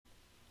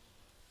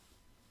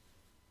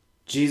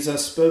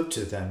Jesus spoke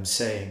to them,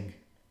 saying,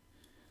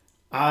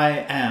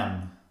 I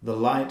am the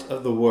light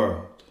of the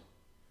world.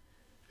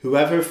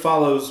 Whoever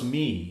follows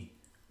me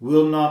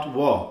will not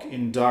walk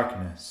in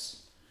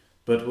darkness,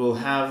 but will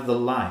have the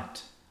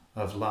light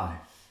of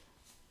life.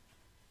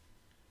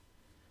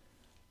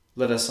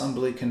 Let us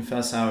humbly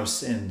confess our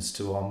sins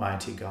to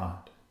Almighty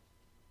God.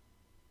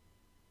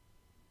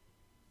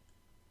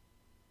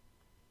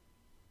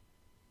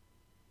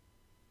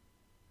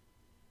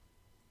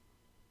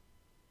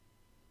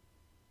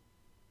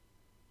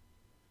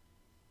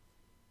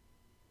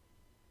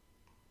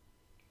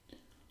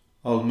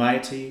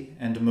 Almighty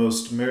and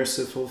most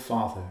merciful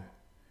Father,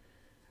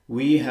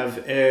 we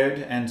have erred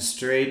and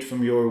strayed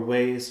from your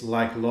ways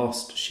like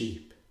lost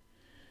sheep.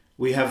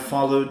 We have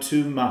followed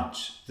too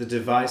much the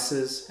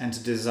devices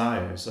and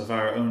desires of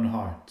our own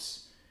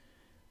hearts.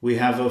 We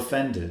have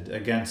offended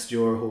against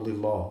your holy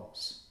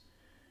laws.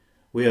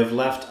 We have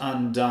left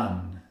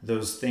undone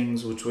those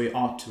things which we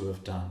ought to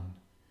have done,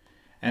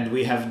 and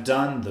we have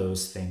done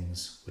those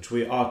things which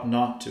we ought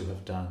not to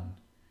have done.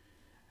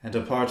 And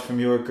apart from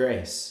your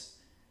grace,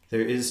 there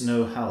is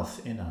no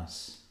health in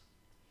us.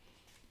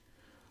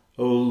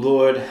 O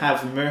Lord,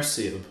 have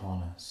mercy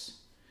upon us.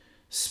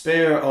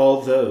 Spare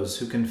all those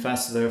who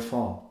confess their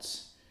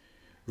faults.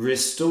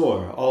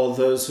 Restore all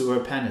those who are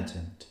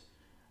penitent,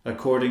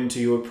 according to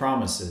your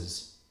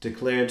promises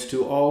declared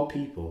to all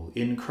people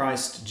in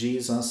Christ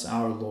Jesus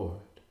our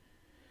Lord.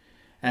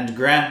 And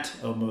grant,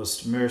 O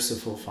most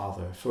merciful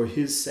Father, for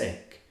his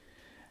sake,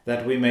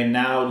 that we may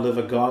now live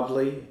a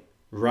godly,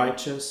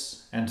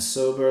 righteous, and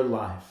sober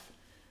life,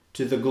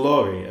 to the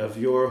glory of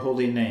your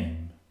holy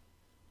name.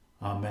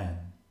 Amen.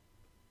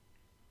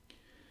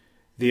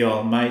 The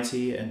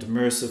Almighty and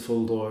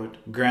merciful Lord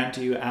grant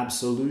you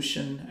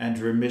absolution and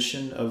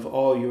remission of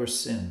all your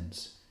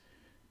sins,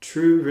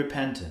 true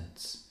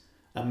repentance,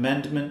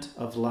 amendment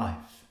of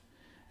life,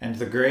 and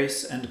the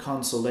grace and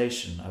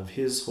consolation of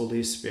his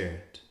Holy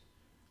Spirit.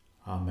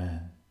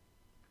 Amen.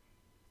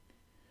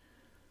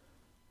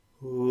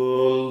 O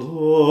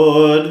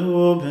Lord,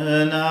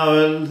 open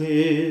our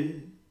lips,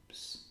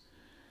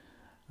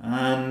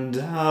 and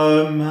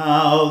our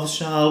mouth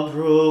shall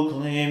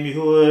proclaim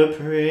your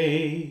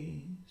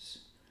praise.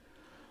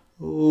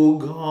 O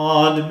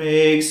God,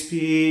 make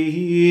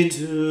speed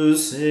to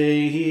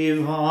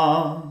save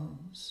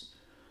us.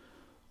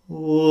 O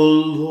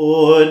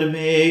Lord,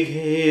 make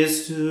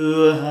haste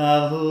to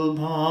help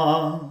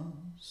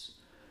us.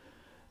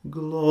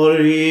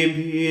 Glory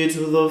be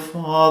to the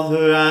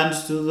Father, and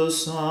to the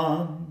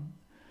Son,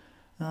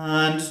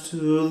 and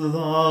to the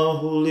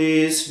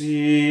Holy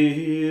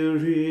Spirit,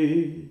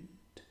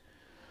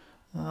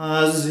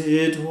 as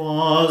it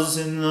was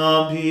in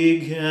the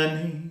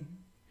beginning,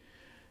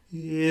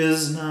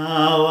 is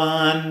now,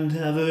 and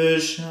ever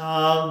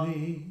shall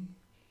be,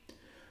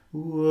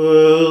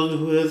 world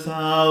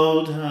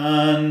without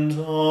end.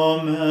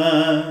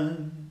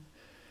 Amen.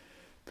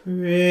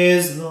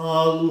 Praise the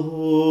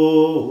Lord.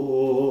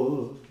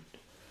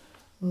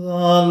 The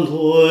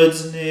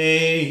Lord's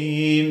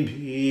name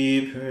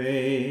be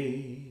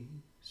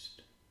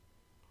praised.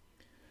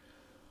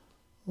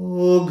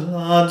 O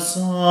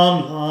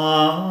gladsome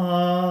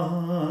light,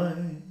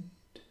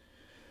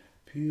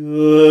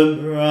 pure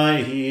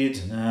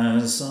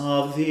brightness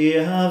of the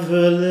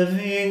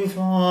ever-living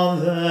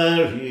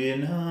Father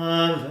in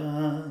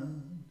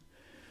heaven,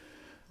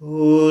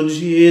 O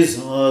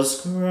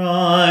Jesus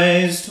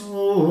Christ,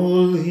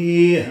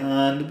 holy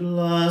and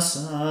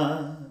blessed,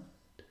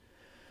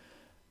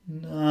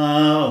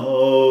 now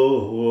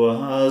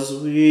as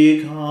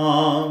we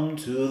come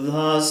to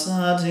the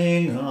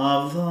setting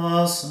of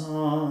the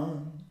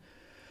sun,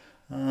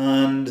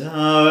 and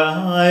our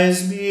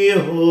eyes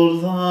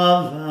behold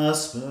the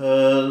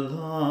vesper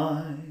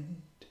light,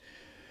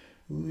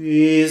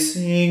 we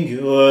sing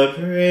your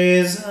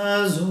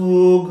praises,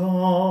 O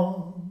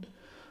God,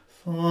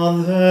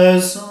 Father,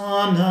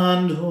 Son,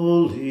 and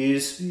Holy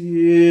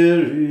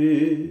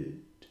Spirit.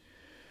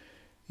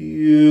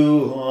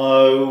 You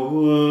are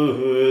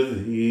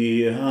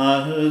worthy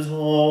at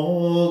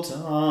all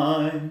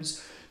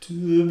times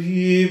to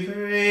be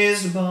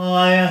praised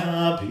by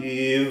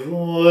happy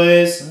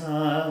voices,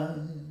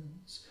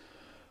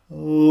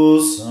 O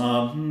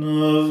Son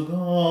of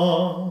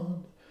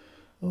God,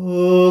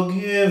 O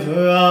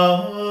Giver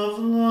of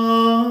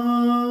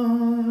life,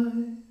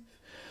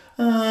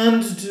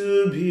 and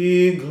to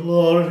be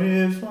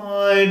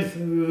glorified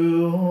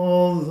through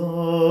all the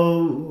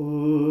world.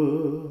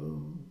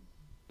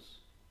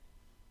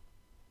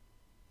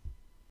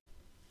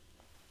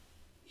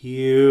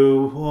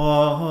 Hear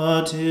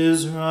what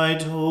is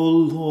right, O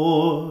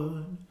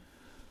Lord.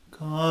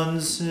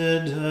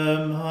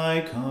 Consider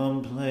my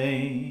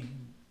complaint.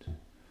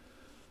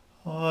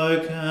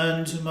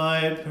 Hearken to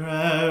my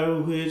prayer,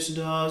 which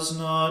does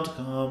not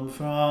come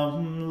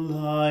from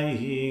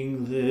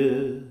lying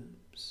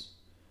lips.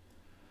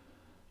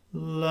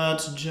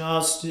 Let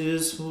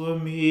justice for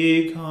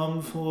me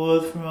come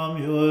forth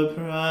from your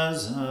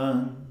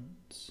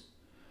presence,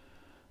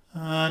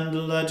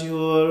 and let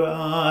your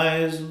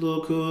eyes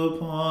look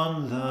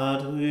upon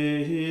that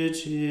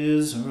which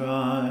is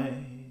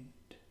right.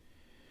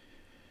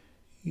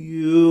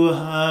 You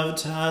have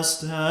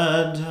tested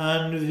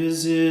and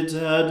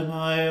visited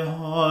my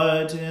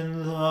heart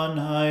in the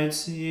night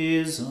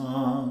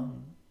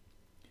season.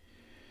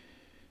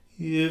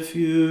 If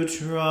you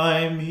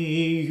try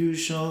me, you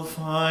shall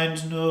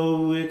find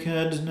no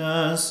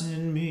wickedness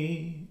in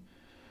me.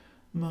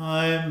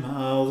 My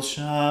mouth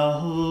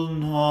shall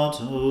not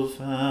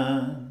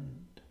offend.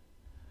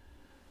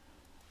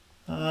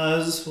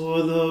 As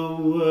for the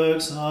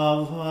works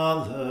of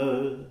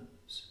others,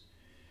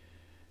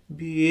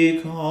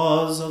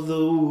 because of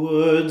the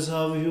words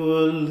of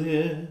your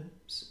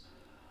lips,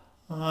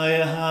 I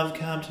have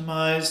kept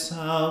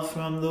myself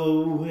from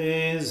the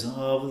ways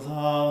of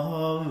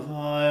the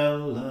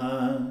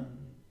violent.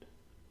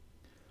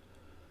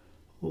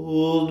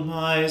 Hold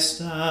my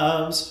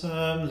steps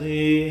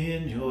firmly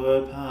in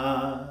your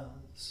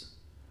paths,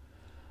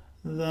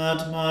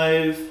 that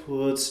my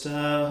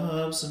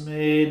footsteps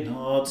may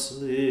not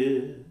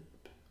slip.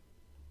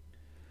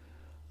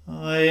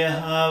 I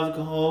have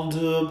called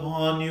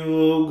upon you,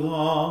 O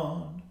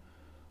God,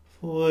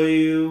 for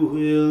you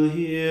will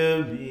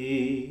hear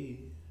me.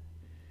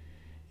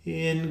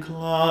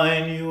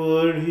 Incline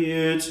your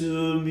ear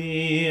to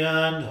me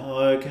and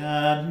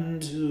hearken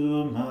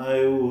to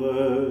my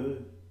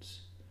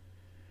words.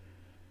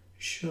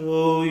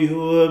 Show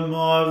your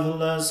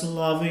marvelous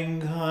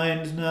loving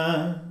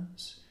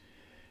kindness,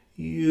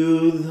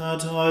 you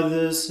that are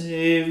the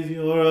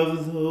Saviour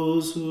of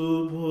those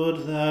who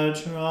put their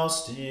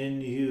trust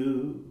in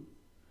you,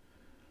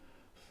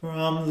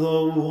 from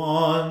the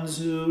ones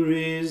who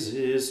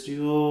resist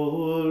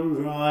your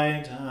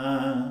right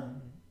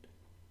hand.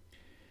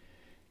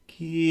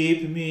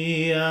 Keep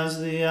me as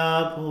the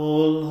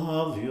apple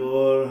of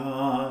your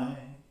eye.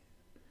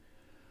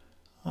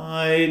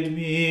 Hide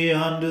me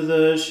under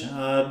the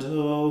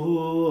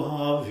shadow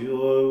of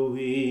your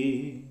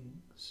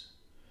wings.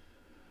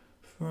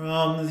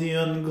 From the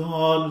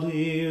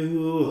ungodly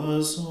who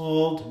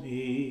assault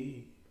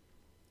me,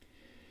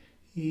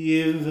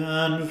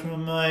 even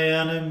from my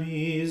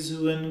enemies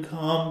who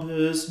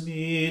encompass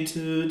me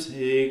to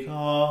take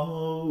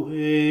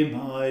away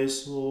my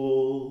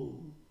soul.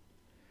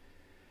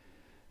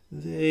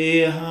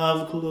 They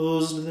have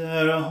closed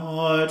their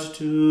heart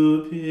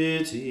to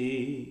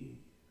pity,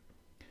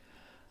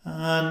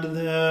 and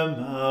their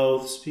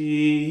mouth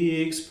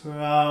speaks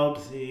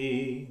proud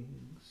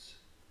things.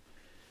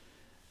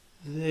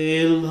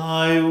 They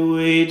lie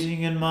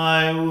waiting in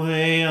my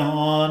way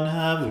on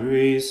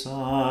every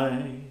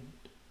side,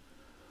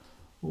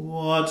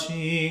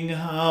 watching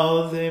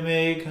how they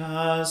may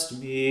cast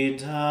me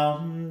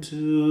down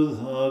to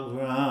the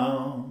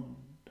ground.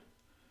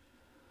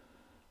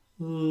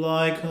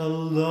 Like a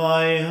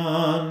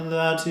lion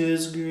that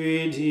is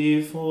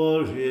greedy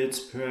for its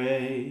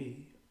prey,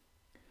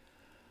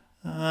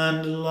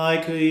 and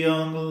like a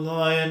young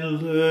lion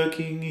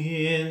lurking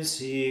in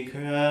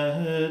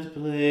secret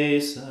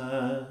places.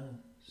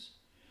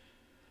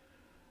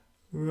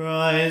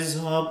 Rise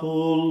up,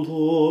 O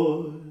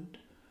Lord,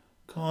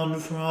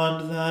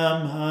 confront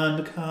them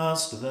and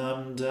cast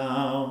them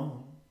down.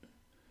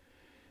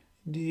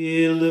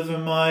 Deliver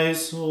my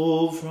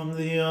soul from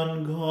the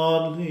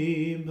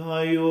ungodly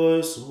by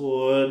your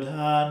sword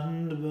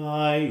and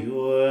by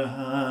your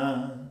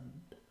hand.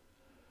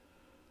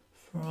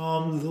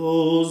 From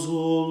those,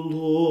 O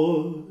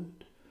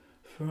Lord,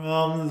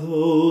 from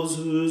those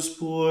whose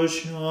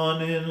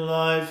portion in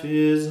life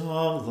is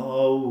of the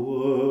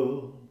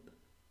world,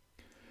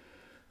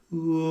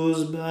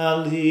 whose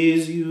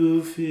bellies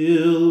you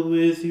fill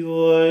with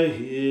your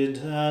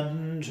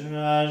hidden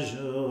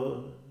treasure.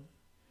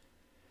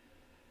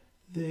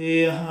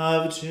 They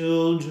have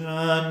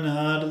children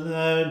at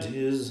their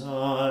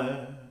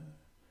desire,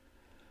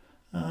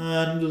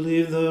 and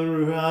leave the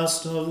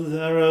rest of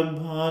their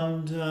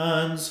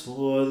abundance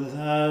for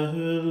their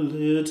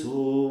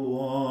little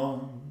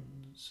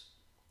ones.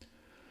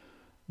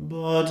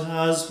 But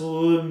as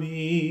for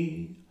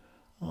me,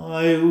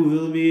 I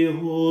will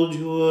behold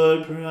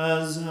your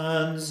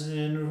presence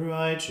in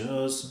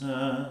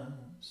righteousness.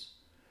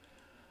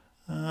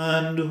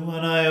 And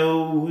when I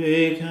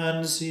awake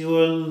and see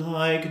your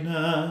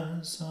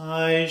likeness,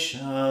 I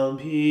shall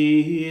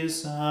be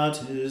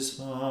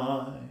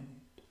satisfied.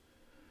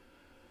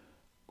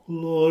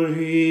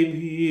 Glory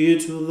be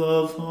to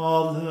the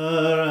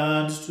Father,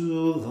 and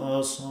to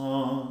the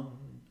Son,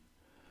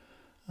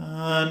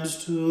 and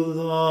to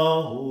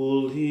the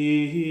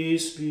Holy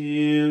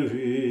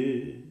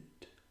Spirit,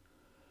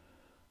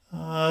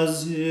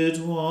 as it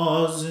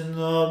was in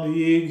the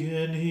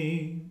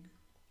beginning,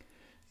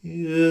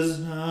 is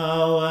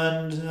now,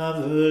 and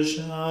ever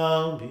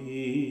shall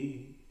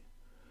be,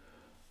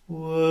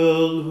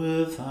 world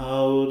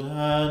without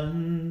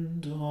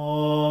end.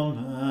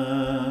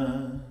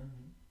 Amen.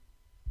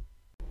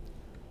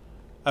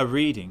 A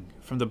reading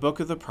from the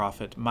book of the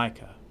prophet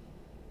Micah.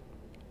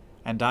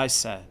 And I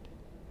said,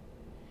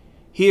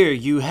 Hear,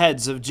 you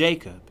heads of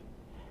Jacob,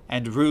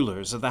 and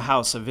rulers of the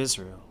house of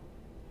Israel.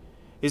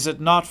 Is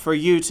it not for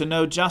you to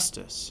know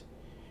justice,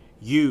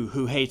 you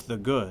who hate the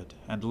good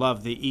and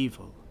love the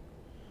evil,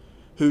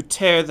 who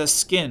tear the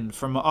skin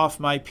from off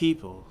my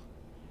people,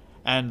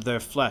 and their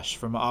flesh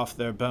from off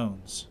their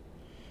bones,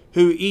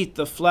 who eat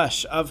the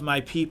flesh of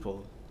my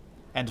people,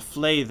 and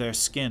flay their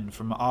skin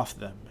from off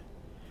them,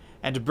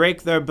 and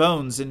break their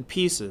bones in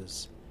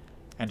pieces,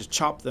 and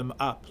chop them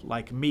up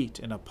like meat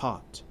in a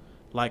pot,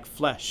 like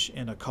flesh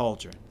in a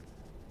cauldron.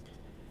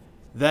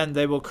 Then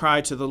they will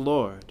cry to the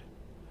Lord,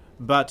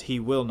 but he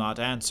will not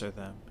answer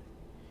them.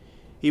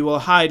 He will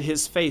hide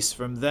his face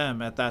from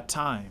them at that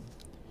time,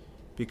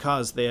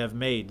 because they have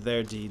made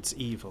their deeds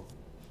evil.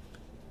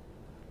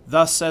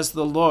 Thus says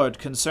the Lord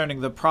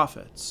concerning the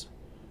prophets,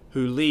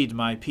 who lead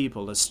my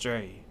people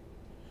astray,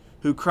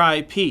 who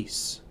cry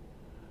peace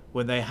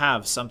when they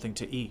have something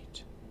to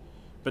eat,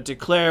 but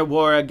declare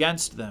war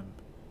against them,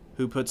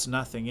 who puts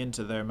nothing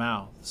into their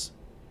mouths.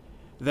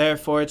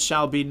 Therefore it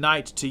shall be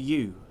night to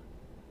you,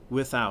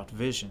 without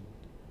vision,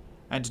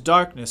 and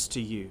darkness to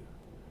you,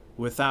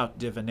 without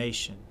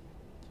divination.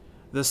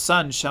 The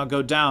sun shall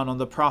go down on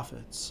the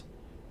prophets,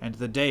 and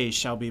the day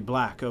shall be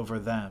black over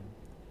them.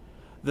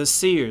 The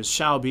seers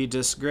shall be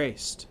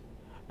disgraced,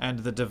 and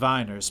the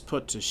diviners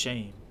put to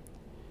shame.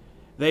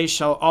 They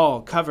shall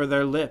all cover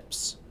their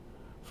lips,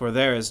 for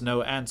there is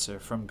no answer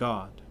from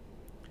God.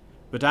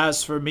 But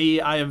as for me,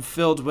 I am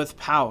filled with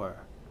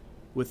power,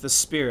 with the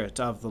Spirit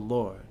of the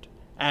Lord,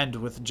 and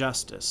with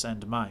justice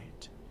and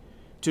might,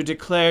 to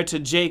declare to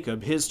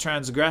Jacob his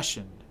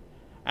transgression,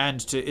 and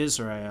to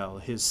Israel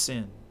his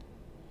sin.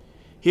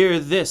 Hear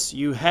this,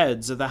 you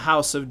heads of the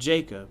house of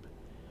Jacob,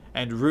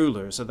 and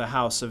rulers of the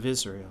house of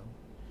Israel,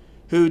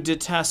 who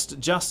detest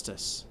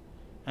justice,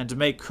 and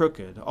make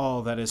crooked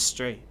all that is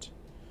straight,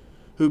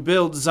 who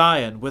build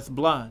Zion with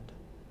blood,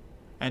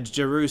 and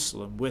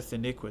Jerusalem with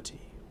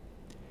iniquity.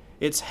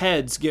 Its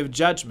heads give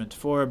judgment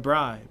for a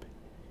bribe,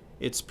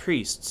 its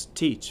priests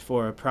teach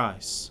for a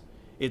price,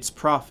 its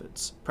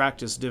prophets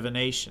practice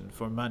divination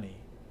for money.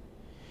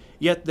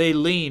 Yet they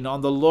lean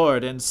on the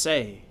Lord and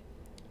say,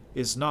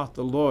 Is not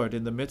the Lord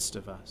in the midst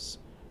of us?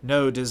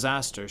 No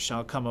disaster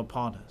shall come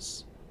upon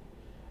us.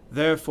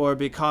 Therefore,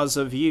 because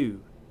of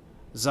you,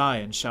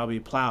 Zion shall be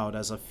plowed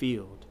as a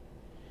field.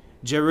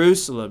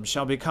 Jerusalem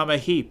shall become a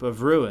heap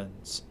of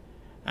ruins,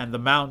 and the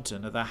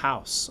mountain of the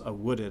house a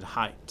wooded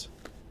height.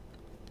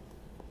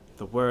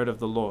 The word of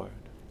the Lord.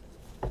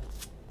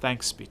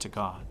 Thanks be to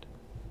God.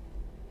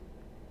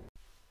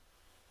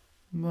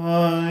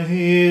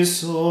 My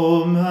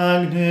soul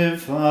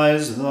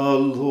magnifies the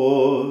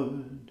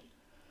Lord,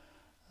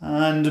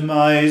 and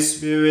my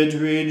spirit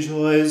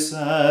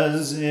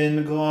rejoices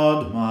in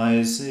God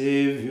my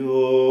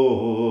Saviour.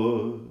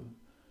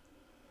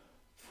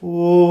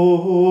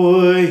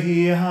 For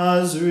he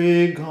has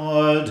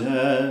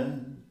regarded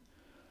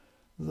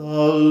the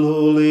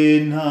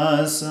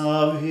lowliness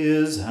of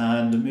his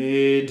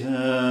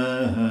handmaiden.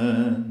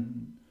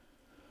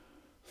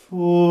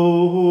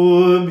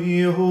 For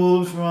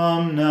behold,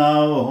 from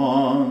now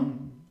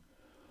on,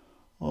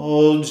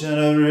 all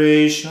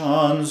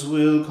generations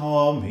will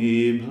call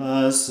me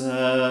blessed.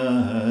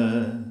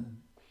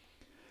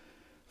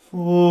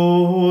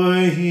 For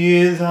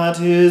he that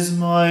is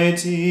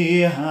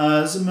mighty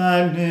has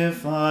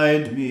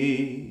magnified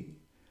me,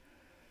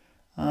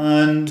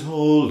 and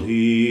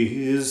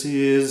holy is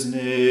his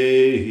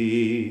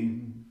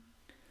name.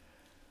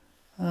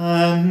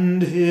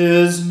 And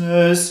his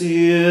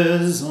mercy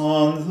is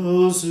on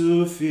those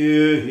who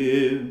fear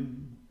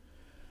him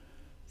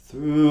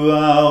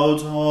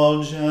throughout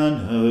all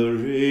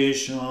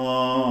generations.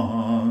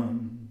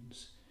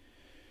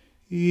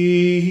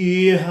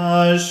 He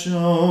has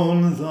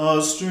shown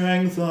the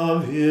strength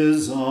of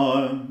his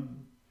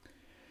arm.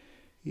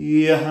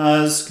 He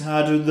has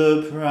scattered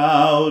the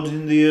proud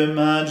in the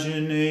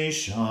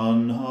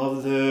imagination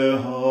of their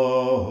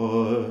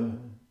heart.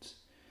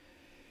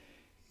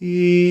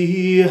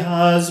 He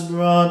has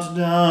brought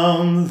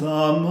down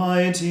the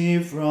mighty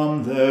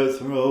from their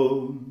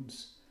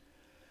thrones,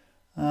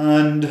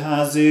 and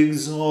has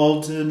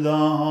exalted the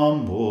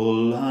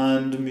humble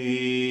and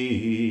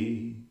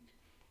meek.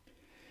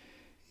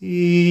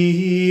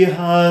 He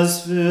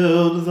has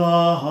filled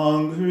the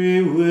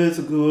hungry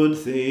with good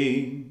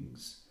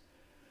things,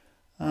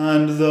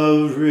 and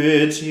the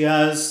rich he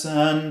has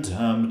sent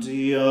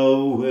empty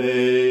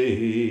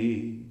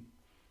away.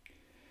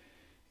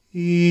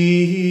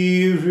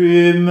 He,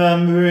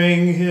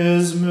 remembering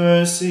his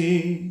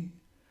mercy,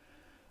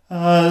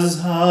 has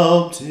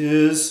helped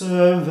his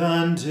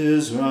servant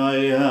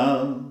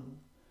Israel,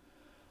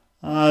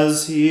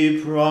 as he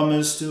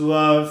promised to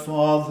our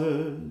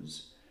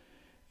fathers,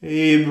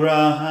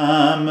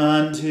 Abraham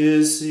and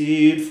his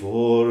seed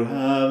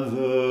forever.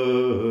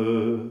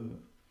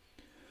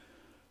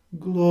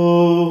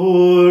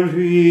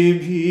 Glory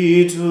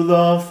be to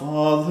the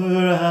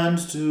Father and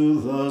to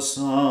the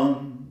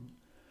Son,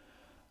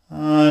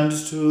 and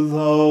to the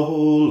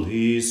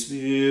Holy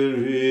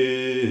Spirit,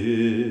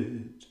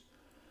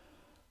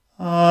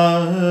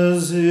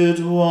 as it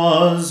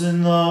was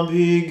in the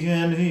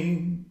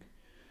beginning,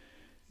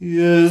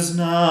 is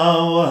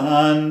now,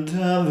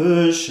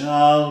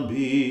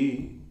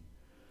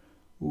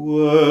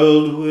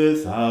 world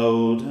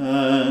without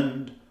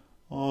end.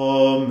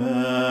 Amen.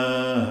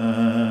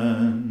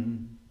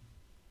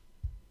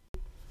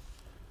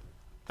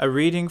 A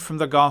reading from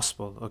the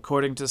Gospel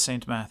according to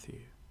St.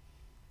 Matthew.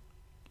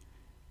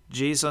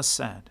 Jesus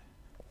said,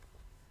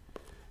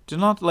 "Do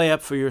not lay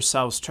up for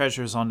yourselves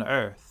treasures on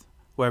earth,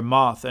 where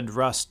moth and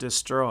rust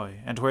destroy,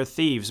 and where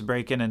thieves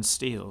break in and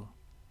steal.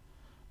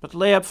 But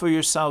lay up for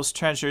yourselves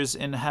treasures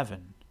in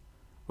heaven,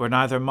 where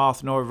neither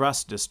moth nor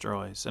rust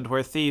destroys, and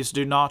where thieves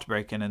do not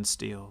break in and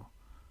steal.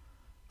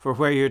 For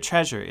where your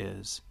treasure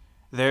is,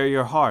 there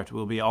your heart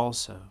will be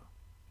also.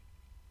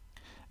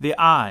 The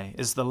eye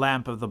is the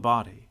lamp of the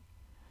body.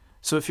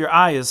 So if your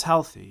eye is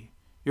healthy,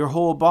 your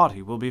whole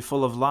body will be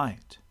full of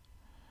light.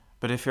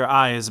 But if your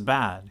eye is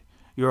bad,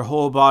 your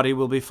whole body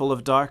will be full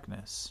of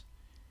darkness.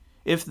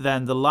 If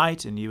then the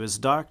light in you is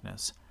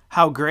darkness,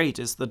 how great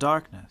is the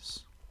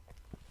darkness?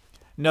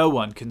 No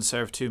one can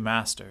serve two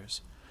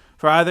masters,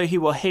 for either he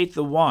will hate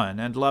the one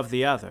and love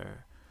the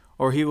other,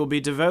 or he will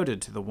be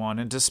devoted to the one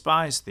and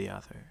despise the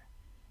other.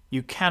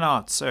 You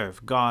cannot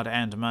serve God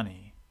and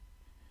money.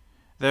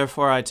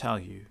 Therefore I tell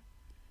you,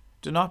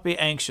 do not be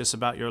anxious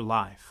about your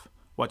life,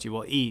 what you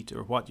will eat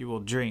or what you will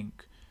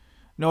drink,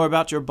 nor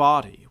about your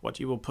body, what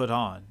you will put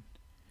on.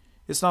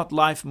 Is not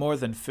life more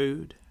than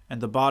food, and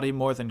the body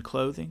more than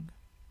clothing?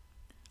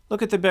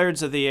 Look at the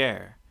birds of the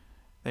air.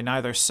 They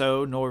neither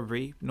sow nor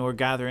reap nor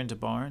gather into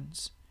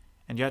barns,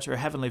 and yet your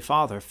heavenly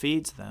Father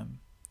feeds them.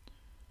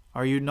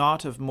 Are you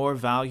not of more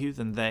value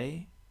than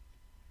they?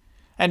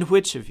 And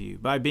which of you,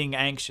 by being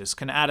anxious,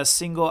 can add a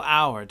single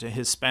hour to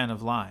his span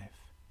of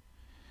life?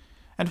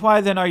 And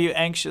why then are you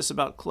anxious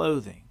about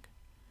clothing?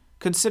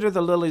 Consider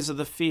the lilies of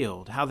the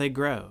field, how they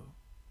grow.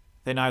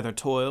 They neither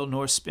toil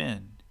nor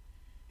spin.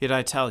 Yet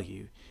I tell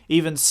you,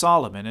 even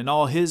Solomon in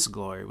all his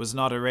glory was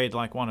not arrayed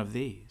like one of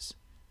these.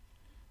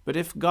 But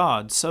if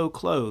God so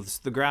clothes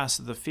the grass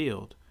of the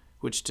field,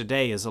 which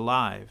today is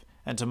alive,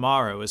 and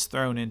tomorrow is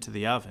thrown into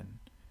the oven,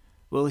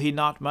 will he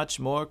not much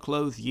more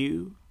clothe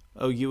you,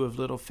 O you of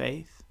little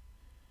faith?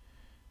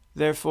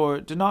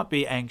 Therefore do not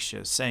be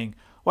anxious, saying,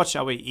 What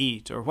shall we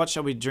eat, or what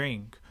shall we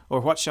drink,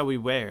 or what shall we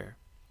wear?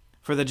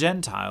 For the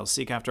Gentiles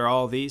seek after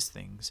all these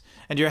things,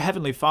 and your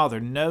heavenly Father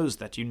knows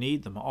that you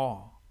need them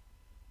all.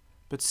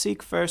 But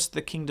seek first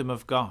the kingdom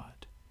of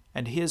God,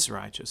 and his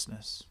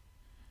righteousness,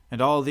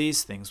 and all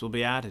these things will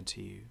be added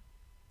to you.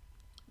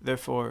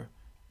 Therefore,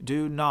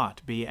 do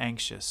not be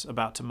anxious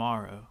about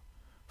tomorrow,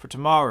 for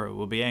tomorrow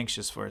will be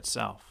anxious for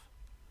itself.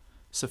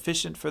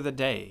 Sufficient for the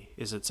day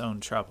is its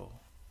own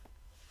trouble."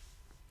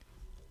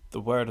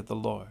 The word of the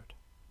Lord.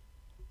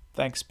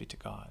 Thanks be to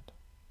God.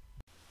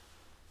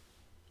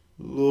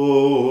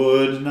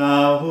 Lord,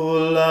 now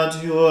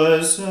let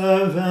your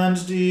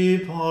servant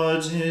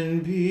depart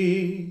in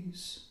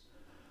peace,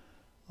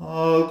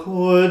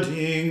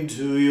 according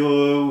to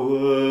your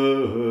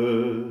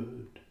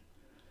word.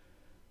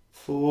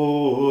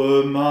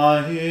 For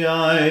my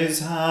eyes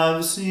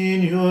have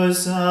seen your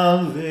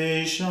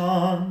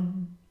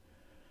salvation,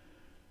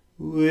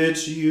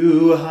 which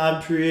you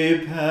have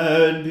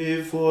prepared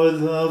before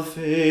the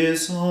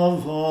face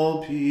of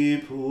all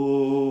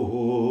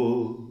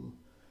people,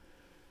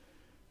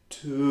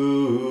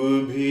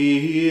 to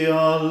be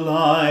a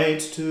light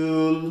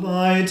to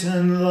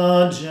lighten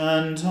the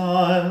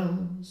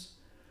Gentiles,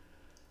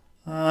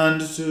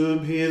 and to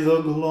be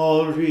the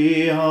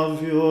glory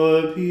of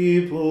your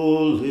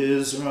people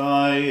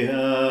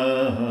Israel.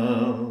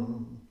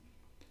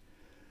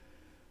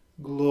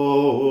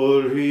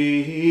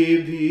 Glory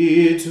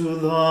be to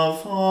the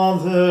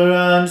Father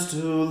and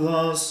to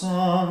the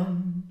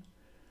Son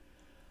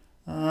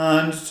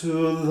and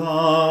to the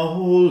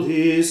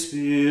Holy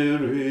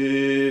Spirit,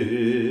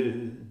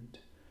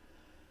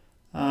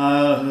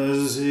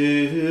 as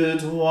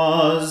it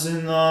was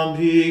in the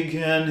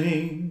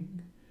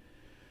beginning,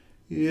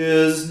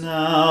 is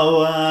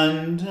now,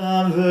 and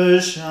ever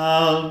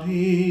shall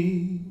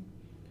be,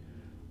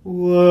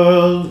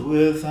 world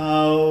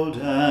without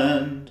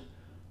end.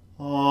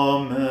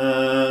 Amen.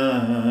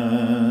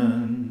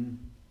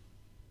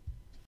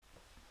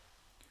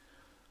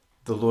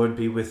 The Lord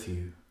be with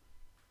you.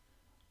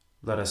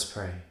 Let us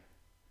pray.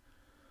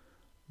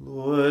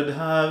 Lord,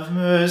 have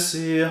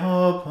mercy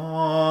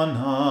upon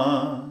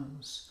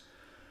us.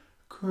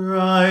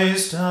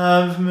 Christ,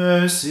 have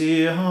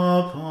mercy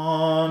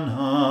upon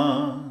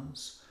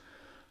us.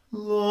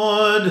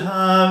 Lord,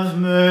 have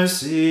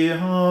mercy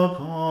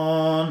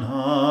upon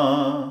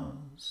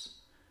us.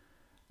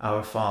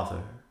 Our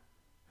Father,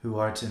 who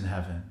art in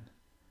heaven,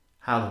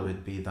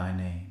 hallowed be thy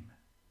name.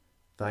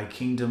 Thy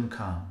kingdom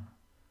come,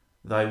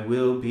 thy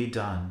will be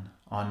done,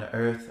 on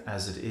earth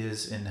as it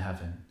is in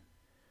heaven.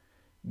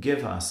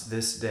 Give us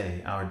this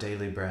day our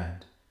daily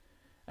bread,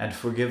 and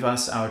forgive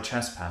us our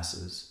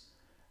trespasses,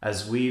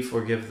 as we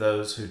forgive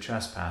those who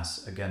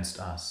trespass against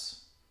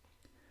us.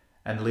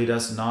 And lead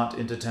us not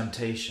into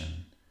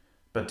temptation,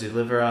 but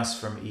deliver us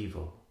from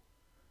evil.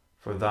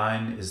 For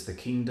thine is the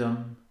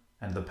kingdom,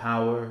 and the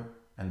power,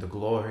 and the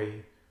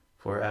glory,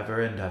 forever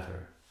and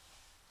ever.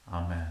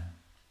 Amen.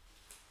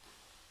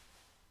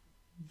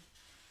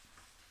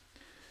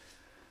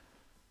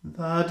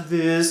 that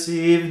this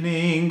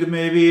evening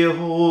may be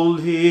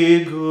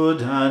wholly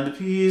good and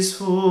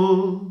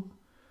peaceful,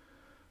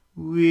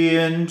 we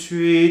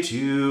entreat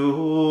you,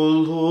 O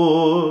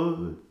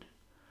Lord,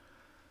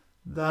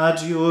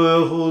 that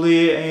your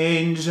holy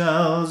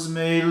angels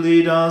may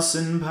lead us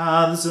in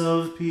paths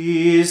of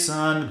peace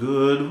and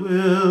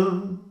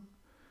goodwill.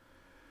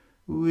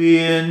 We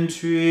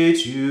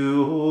entreat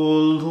you, O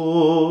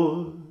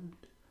Lord,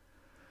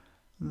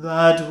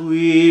 that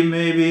we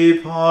may be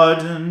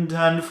pardoned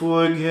and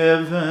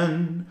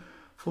forgiven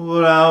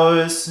for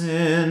our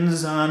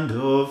sins and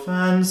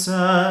offenses.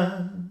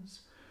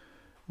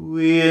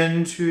 We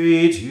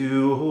entreat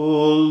you,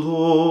 O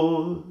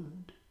Lord,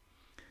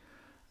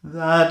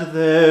 that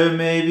there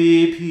may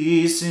be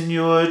peace in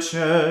your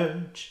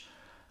church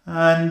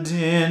and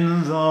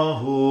in the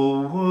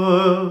whole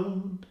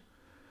world.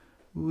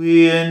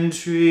 We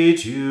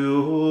entreat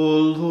you, O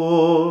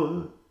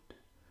Lord,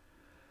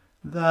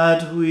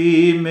 that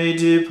we may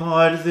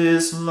depart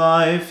this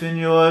life in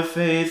your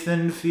faith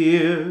and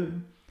fear,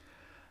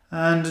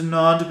 and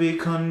not be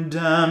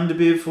condemned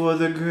before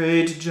the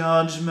great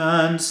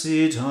judgment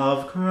seat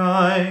of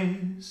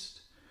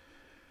Christ.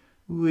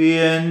 We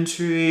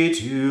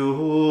entreat you,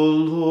 O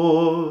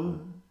Lord,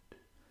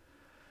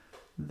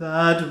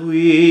 that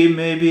we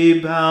may be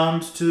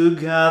bound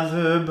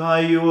together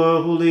by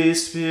your Holy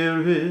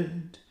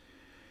Spirit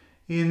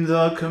in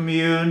the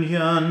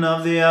communion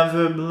of the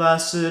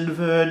ever-blessed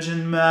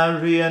Virgin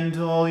Mary and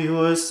all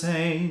your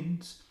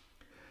saints,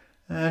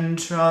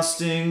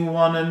 entrusting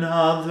one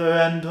another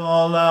and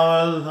all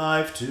our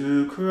life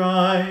to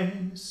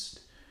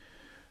Christ.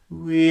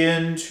 We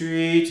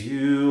entreat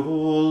you,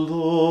 O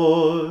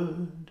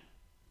Lord.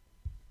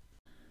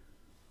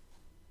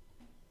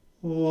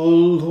 O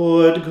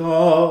Lord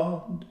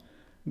God,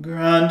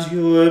 grant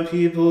your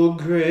people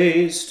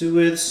grace to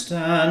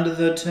withstand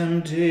the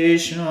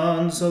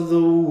temptations of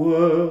the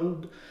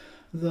world,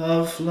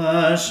 the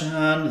flesh,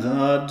 and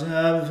the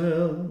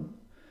devil,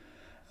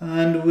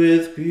 and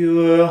with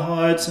pure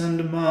hearts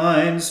and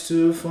minds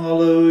to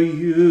follow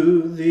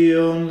you, the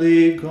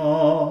only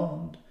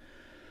God,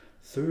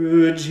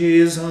 through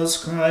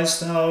Jesus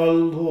Christ our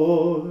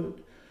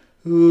Lord,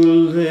 who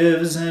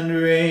lives and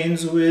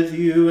reigns with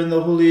you in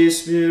the Holy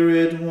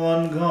Spirit,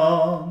 one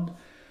God,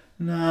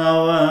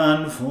 now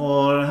and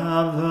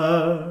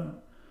forever.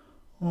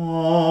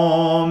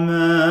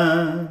 Amen.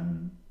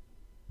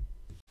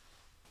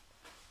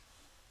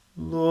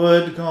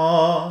 Lord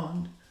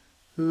God,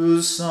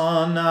 whose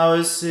Son,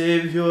 our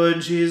Saviour,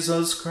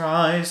 Jesus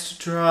Christ,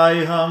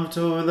 triumphed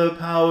over the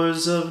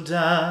powers of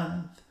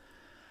death,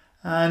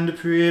 and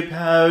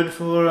prepared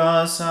for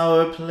us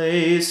our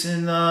place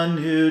in the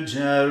New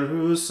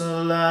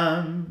Jerusalem,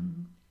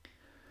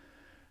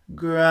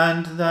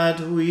 grant that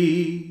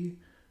we,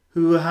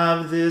 who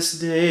have this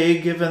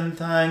day given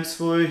thanks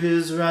for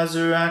his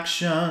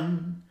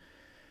resurrection,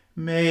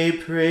 may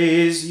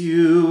praise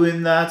you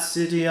in that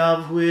city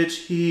of which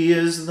he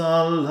is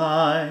the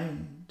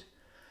light,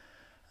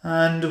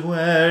 and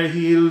where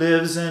he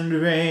lives and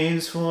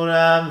reigns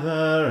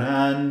forever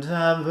and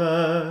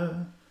ever.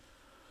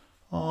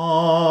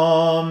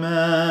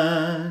 Amen.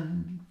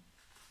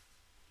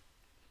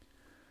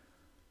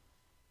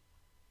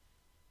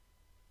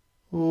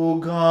 O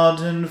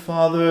God and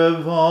Father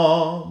of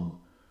all,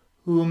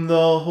 whom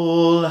the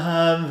whole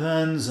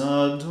heavens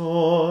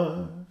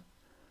adore,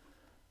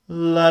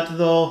 let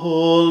the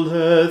whole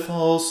earth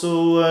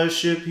also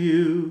worship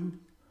you.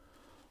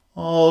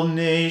 All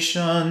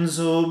nations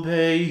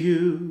obey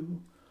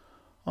you.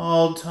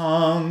 All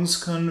tongues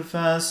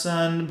confess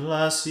and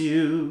bless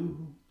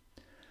you.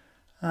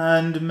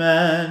 And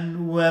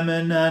men,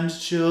 women, and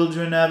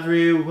children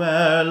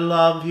everywhere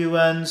love you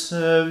and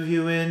serve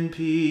you in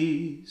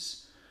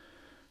peace.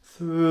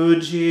 Through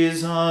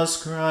Jesus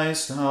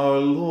Christ our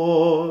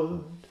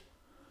Lord.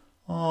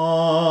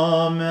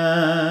 Amen.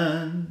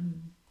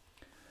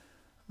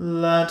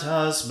 Let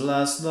us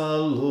bless the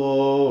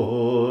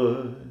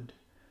Lord.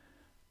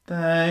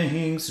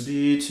 Thanks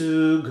be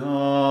to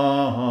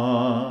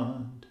God.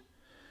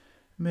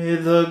 May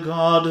the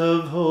God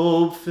of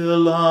hope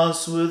fill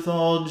us with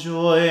all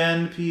joy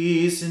and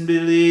peace in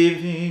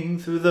believing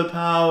through the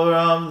power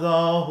of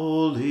the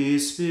Holy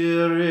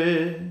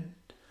Spirit.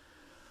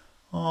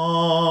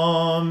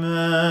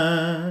 Amen.